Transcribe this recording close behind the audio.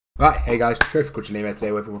Right, hey guys, Trophy Culture Name here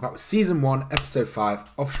today. We're back with Season 1, Episode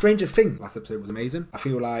 5 of Stranger Things. Last episode was amazing. I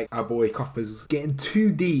feel like our boy Copper's getting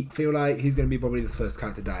too deep. I feel like he's going to be probably the first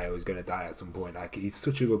character to die, or he's going to die at some point. Like, he's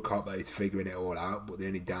such a good cop that he's figuring it all out, but the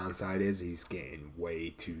only downside is he's getting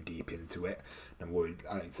way too deep into it. And I'm worried,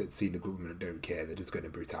 seeing the government don't care, they're just going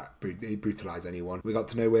to brutalise anyone. We got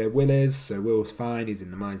to know where Will is, so Will's fine, he's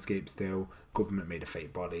in the mindscape still. Government made a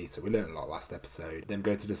fake body, so we learned a lot last episode. Then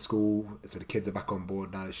go to the school, so the kids are back on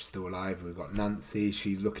board now, she's still alive. We've got Nancy,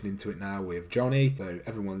 she's looking into it now with Johnny, so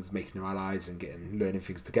everyone's making their allies and learning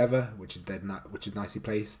things together, which is nicely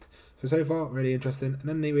placed. So far, really interesting. And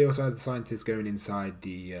then we also had the scientists going inside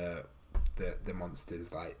the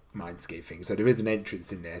monsters, like, mindscape thing. So there is an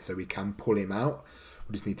entrance in there, so we can pull him out.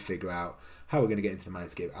 We just need to figure out how we're going to get into the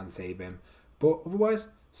mindscape and save him. But otherwise,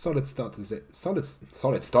 solid start.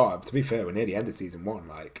 To be fair, we're near the end of Season 1.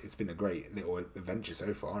 Like, it's been a great little adventure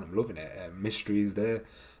so far, and I'm loving it. Mysteries there.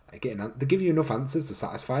 They give you enough answers to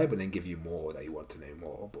satisfy, but then give you more that you want to know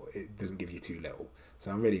more, but it doesn't give you too little.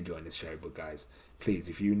 So I'm really enjoying this show. But guys, please,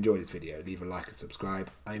 if you enjoyed this video, leave a like and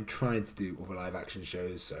subscribe. I'm trying to do other live action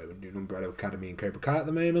shows, so we're doing Umbrella Academy and Cobra Kai at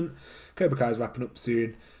the moment. Cobra Kai is wrapping up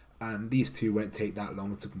soon, and these two won't take that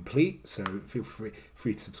long to complete, so feel free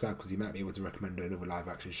to subscribe, because you might be able to recommend another live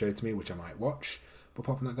action show to me, which I might watch. But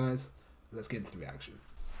apart from that, guys, let's get into the reaction.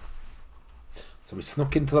 So we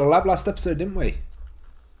snuck into the lab last episode, didn't we?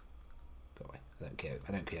 Go away. I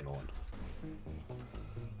don't care no one.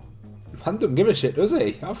 Man doesn't give a shit, does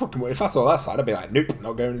he? I fucking, if I saw that side, I'd be like, nope,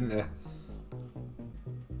 not going in there.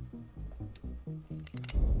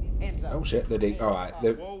 Oh shit, alright,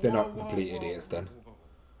 they're not complete idiots then.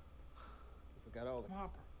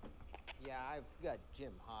 Yeah, I've got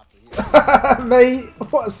Jim Hopper here. Mate,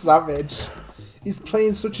 what a savage. He's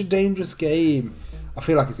playing such a dangerous game. I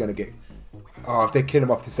feel like he's going to get... Oh, if they kill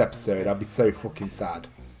him off this episode, I'd be so fucking sad.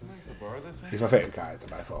 He's my favourite character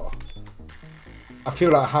by far. I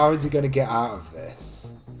feel like, how is he going to get out of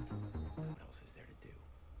this? What else is there to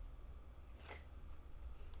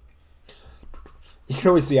do? You can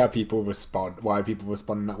always see how people respond, why people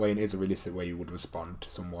respond in that way, and it is a realistic way you would respond to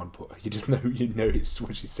someone, but you just know, it's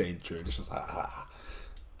what she's saying true, and it's just like, ah.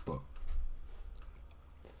 But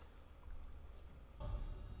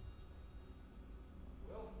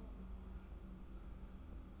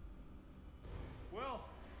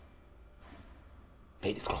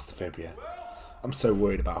mate, it's claustrophobia. I'm so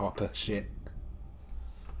worried about Hopper. Shit.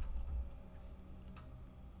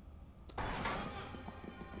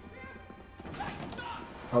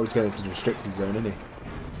 Oh, he's going into the restricted zone, isn't he?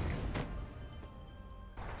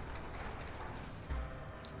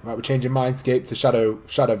 Right, we're changing Mindscape to Shadow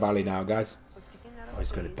Valley now, guys. Oh,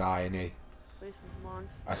 he's going to die, isn't he?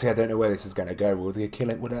 I see. I don't know where this is going to go. Will they kill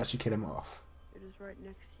him? Will they actually kill him off? It is right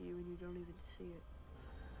next to you, and you don't even see it.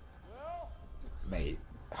 Mate,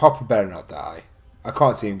 Hopper better not die. I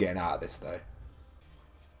can't see him getting out of this though.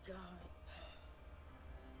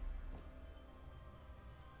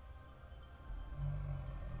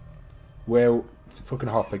 Will, fucking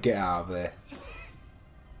Hopper, get out of there.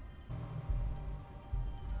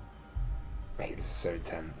 Mate, this is so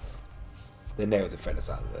intense. They nailed the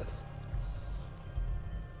fellas out of this.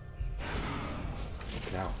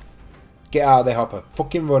 Fucking hell. Get out of there, Hopper.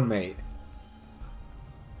 Fucking run, mate.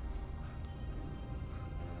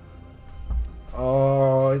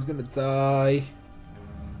 Oh, he's gonna die.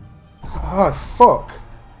 Oh, fuck.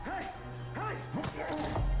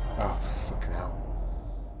 Oh, fucking hell.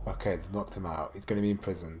 Okay, they've knocked him out. He's gonna be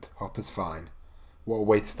imprisoned. Hopper's fine. What a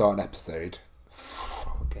way to start an episode.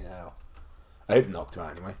 Fucking hell. I hope they knocked him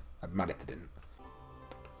out anyway. I'd be mad if they didn't.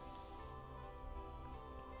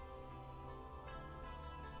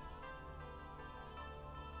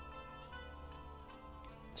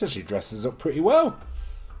 She actually dresses up pretty well.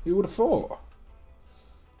 Who would have thought?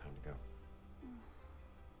 Time to go.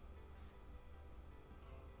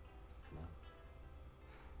 Come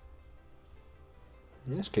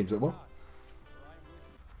on. Yeah, she cleans up well.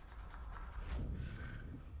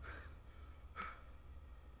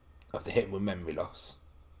 Have they hit him with memory loss?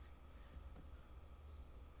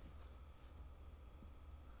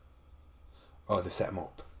 Oh, they set him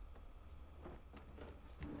up.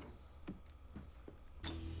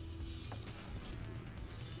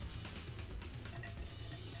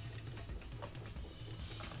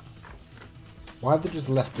 Why have they just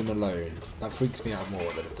left him alone? That freaks me out more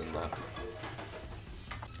than they've done that.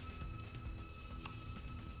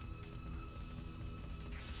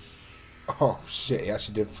 Oh shit, he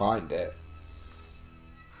actually did find it.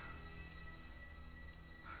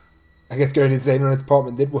 I guess going insane on his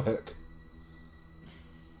apartment did work. Where is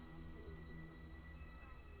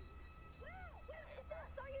this?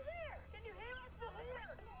 Are you there?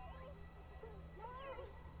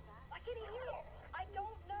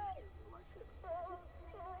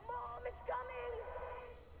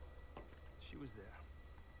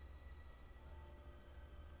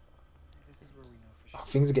 where we know for Oh, sure.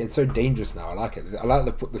 things are getting so dangerous now. I like it. I like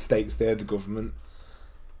they put the stakes there, the government.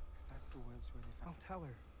 That's the woods where they found. I'll tell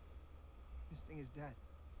her. This thing is dead.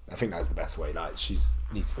 I think that's the best way. Like, she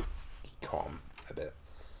needs to be calm a bit.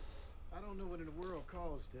 I don't know what in the world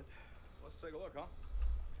caused it. Let's take a look, huh?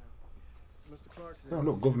 Mr. Clark says... Oh,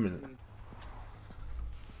 look, government.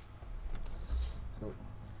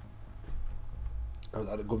 Oh,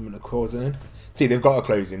 that the government are causing it. See, they've got a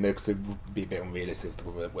closing there because it would be a bit unrealistic if the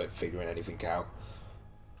government weren't figuring anything out.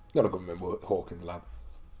 Not a government, but Hawkins lab.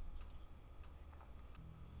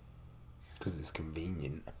 Because it's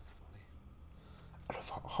convenient. I love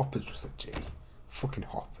Hopper's just a G. Fucking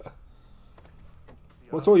Hopper.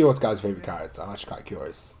 What's all your guys' favourite character? I'm actually quite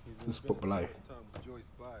curious. Just put below.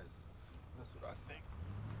 Joyce buys. That's what I think.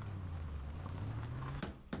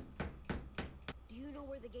 Do you know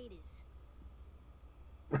where the gate is?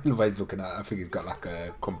 I love how he's looking at. I think he's got like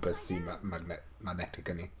a compass, see magnetic,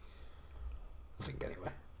 and he. I think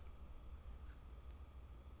anyway.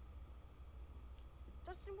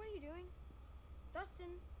 Dustin, what are you doing? Dustin!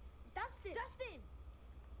 Dustin! Dustin!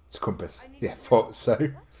 It's a compass. Yeah, thought so.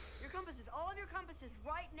 Your compasses, all of your compasses,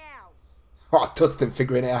 right now. Oh, Dustin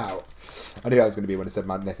figuring it out. I knew that was going to be when it said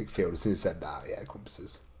magnetic field. As soon as it said that, yeah,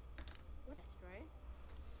 compasses. That's right.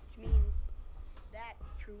 Which means that's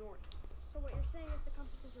true north. So what you're saying is the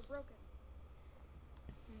compasses are broken.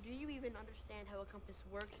 Do you even understand how a compass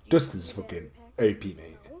works? Do you Dustin's see that fucking impact? OP,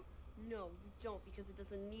 mate. No, no, you don't, because it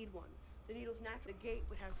doesn't need one. The needle's natural. The gate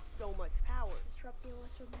would have so much power. Disrupt the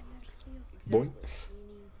electromagnetic field. Boy.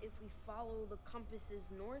 Meaning, if we follow the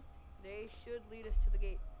compasses north, They should lead us to the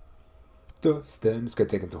gate. Dustin. Just get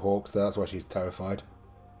taken to Hawk, so that's why she's terrified.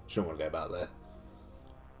 She don't want to go back there.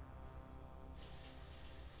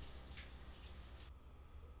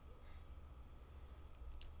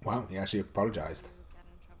 Wow, he actually apologised. You got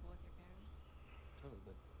in trouble with your parents? Totally,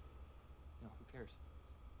 but who cares?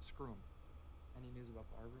 Screw them. Any news about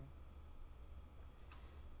Barbara?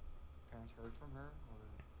 Parents heard from her, or?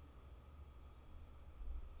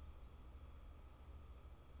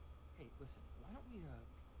 Hey, listen. Why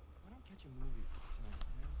don't catch a movie tonight?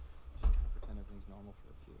 You know? Just kind of pretend everything's normal for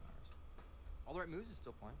a few hours. All the right moves is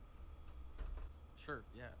still playing. Sure.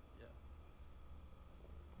 Yeah.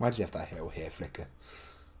 Why did you have that hair flicker?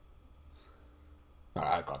 No,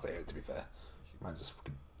 I can't say it, to be fair. Mine's just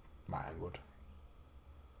fucking my angled.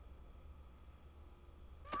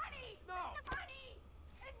 Honey! No! Honey!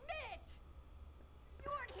 Admit! You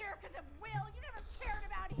weren't here because of Will. You never cared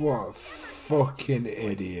about him. What a fucking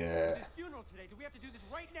idiot. Funeral today. Do we have to do this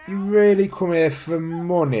right now? You really come here for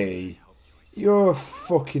money? You're a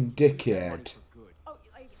fucking dickhead. Oh,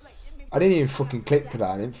 maybe I didn't even fucking click to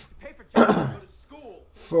that. I didn't Pay for Jack to go to school.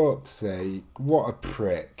 fuck's sake. What a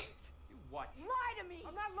prick. You what? lie to me.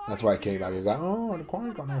 I'm not lying. That's why he to came you. back. He was like, oh, the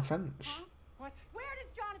choir's got no offence. What? Where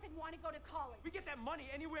does Jonathan want to go to college? We get that money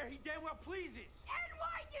anywhere he damn well pleases.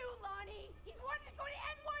 NYU, Lonnie. He's wanted to go to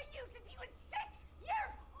NYU since he was 6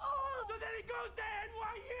 years old. So then he goes to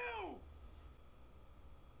NYU.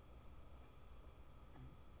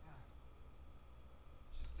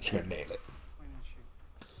 She's gonna nail it. Point and shoot.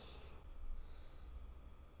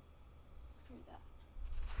 Screw that.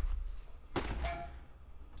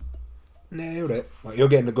 Nailed it. Well, you're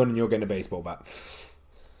getting the gun and you're getting a baseball bat.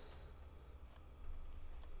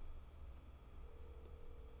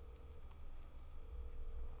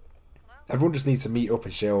 Everyone just needs to meet up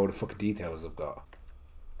and share all the fucking details they've got.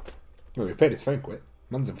 Well, we paid his phone quick.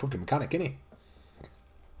 Man's a fucking mechanic, isn't he?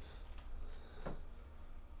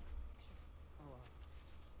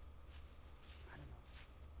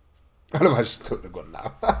 I love how she took the gun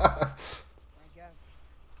now. I guess.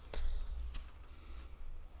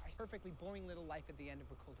 Perfectly boring little life at the end of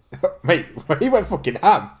a cul-de-sac. Mate, he went fucking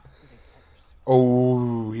ham.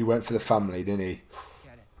 Oh, he went for the family, didn't he?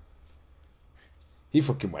 Get it. He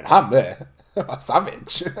fucking went ham there. A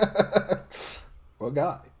savage. What a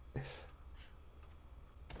guy.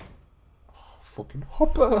 Oh, fucking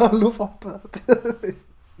Hopper. I love Hopper.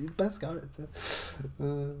 He's the best character.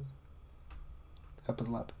 Hopper's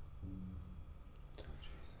lad.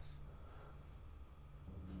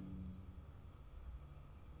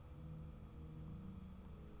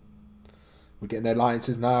 We're getting their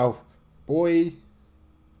alliances now. Boy.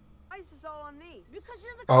 Why is this all on me? Because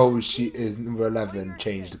you're the Oh, she is number 11.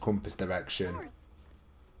 Changed the compass direction.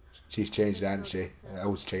 She's changed it, hasn't she?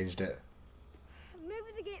 Elle's changed it.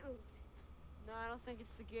 Maybe the gate moved. No, I don't think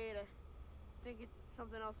it's the gate. I think it's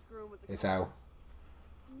something else screwing with the It's compass.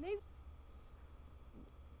 Elle. Maybe.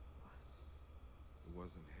 It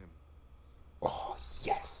wasn't him. Oh,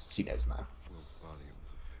 yes. She knows now. Will's body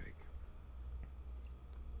was a fake.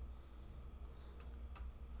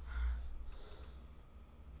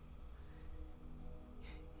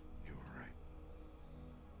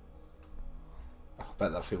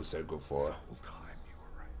 Bet that feels so good for her. Whole time you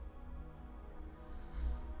were right.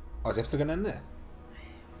 Oh, is the episode gonna end there?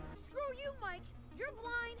 Screw you, Mike. You're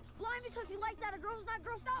blind. Blind because you like that a girl's not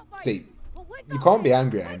grossed out by See, But wake you up, can't be man.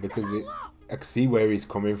 angry at him Wake the because hell up. I can see where he's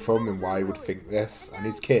coming from and why he would think this. And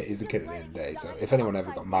he's a kid at the end of the day. So if anyone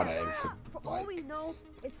ever got mad at him for like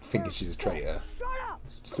thinking she's a traitor, Shut up.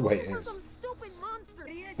 it's just the way it For is. some stupid monster.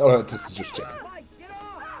 Oh, this is just checking. Mike, get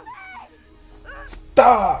off.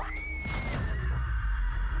 Stop!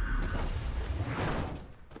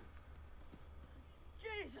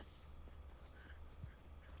 Jesus.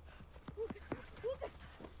 Lucas, Lucas,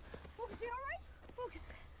 Lucas, you all right? Lucas,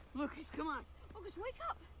 Lucas, come on. Lucas, wake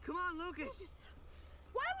up. Come on, Lucas. Lucas,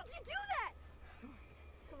 why would you do that?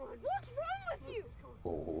 Come on. What's wrong with you?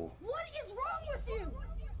 Oh. What is wrong with you?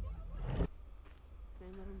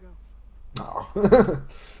 Man, let him go. Oh.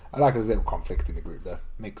 I like his little conflict in the group though.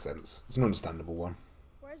 Makes sense. It's an understandable one.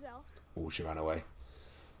 Where's Elle? Oh, she ran away.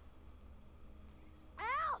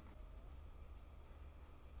 Elle!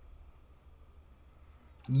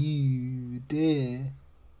 You dear.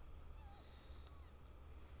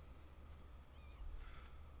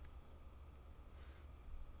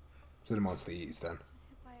 So the monster eats then.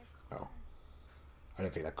 Hit by a car. Oh. I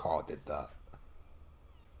don't think that car did that.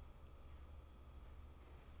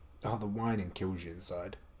 Oh, the whining kills you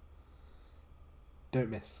inside. Don't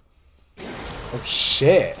miss. Oh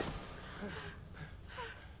shit!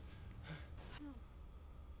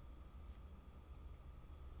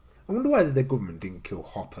 I wonder why the government didn't kill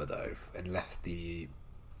Hopper though, and left the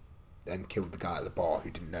and killed the guy at the bar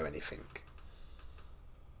who didn't know anything.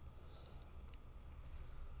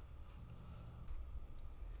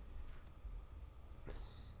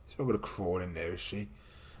 She's not gonna crawl in there, is she?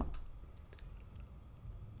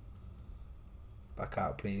 Back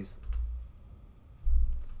out, please.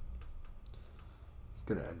 It's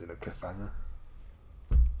gonna end in a cliffhanger.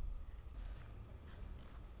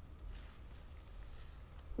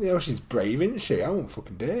 Yeah, well, she's brave, isn't she? I won't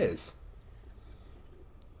fucking dares.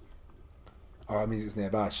 Oh, that means it's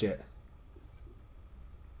nearby. Shit.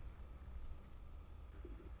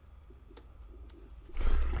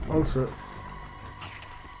 Oh shit.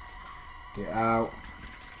 Get out.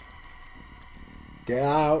 Get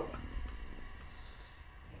out.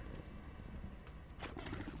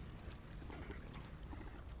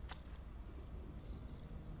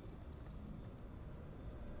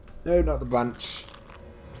 No, not the branch.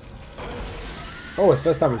 Oh, it's the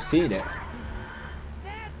first time we've seen it.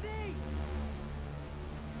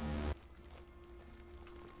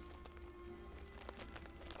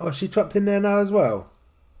 Oh, she trapped in there now as well.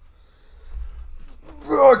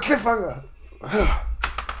 Oh, cliffhanger!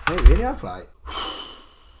 Mate, we only have like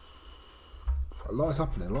a lot is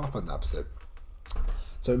happening. A lot happened in that episode.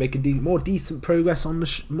 So we're making more decent progress on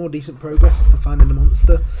the more decent progress to finding the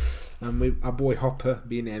monster. And with our boy Hopper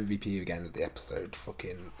being the MVP again of the episode,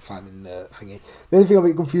 fucking finding the thingy. The only thing I'm a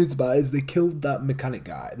bit confused about is they killed that mechanic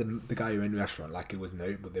guy, the guy who in the restaurant, like it was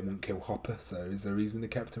no, but they wouldn't kill Hopper. So is there a reason they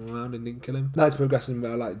kept him around and didn't kill him? Nice progressing.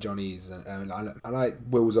 I like Johnny's, and I like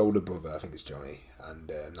Will's older brother. I think it's Johnny,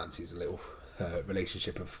 and Nancy's a little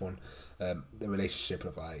relationship of fun. The relationship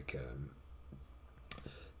of like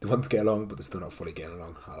they want to get along, but they're still not fully getting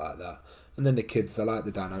along. I like that. And then the kids, I like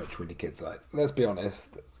the dynamic between the kids. Like, let's be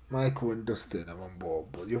honest. Michael and Dustin are on board,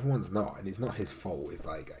 but the other one's not, and it's not his fault. It's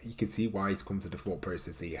like, you can see why he's come to the thought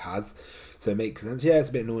process he has, so it makes sense. Yeah, it's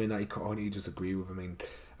a bit annoying that you can't just agree with him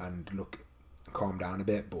and look, calm down a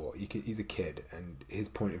bit, but he's a kid, and his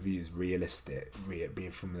point of view is realistic,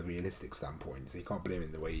 being from the realistic standpoint, so you can't blame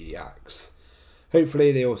him the way he acts.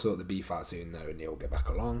 Hopefully they all sort the beef out soon though, and they all get back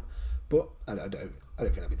along. But I don't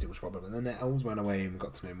think that'd be too much problem. And then the elves ran away and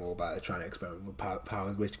got to know more about it, trying to experiment with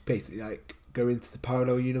powers, which basically like go into the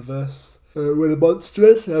parallel universe where the monster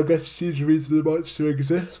is. I guess she's the reason the monster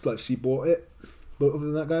exists, like she bought it. But other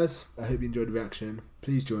than that, guys, I hope you enjoyed the reaction.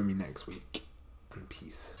 Please join me next week, and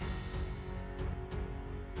peace.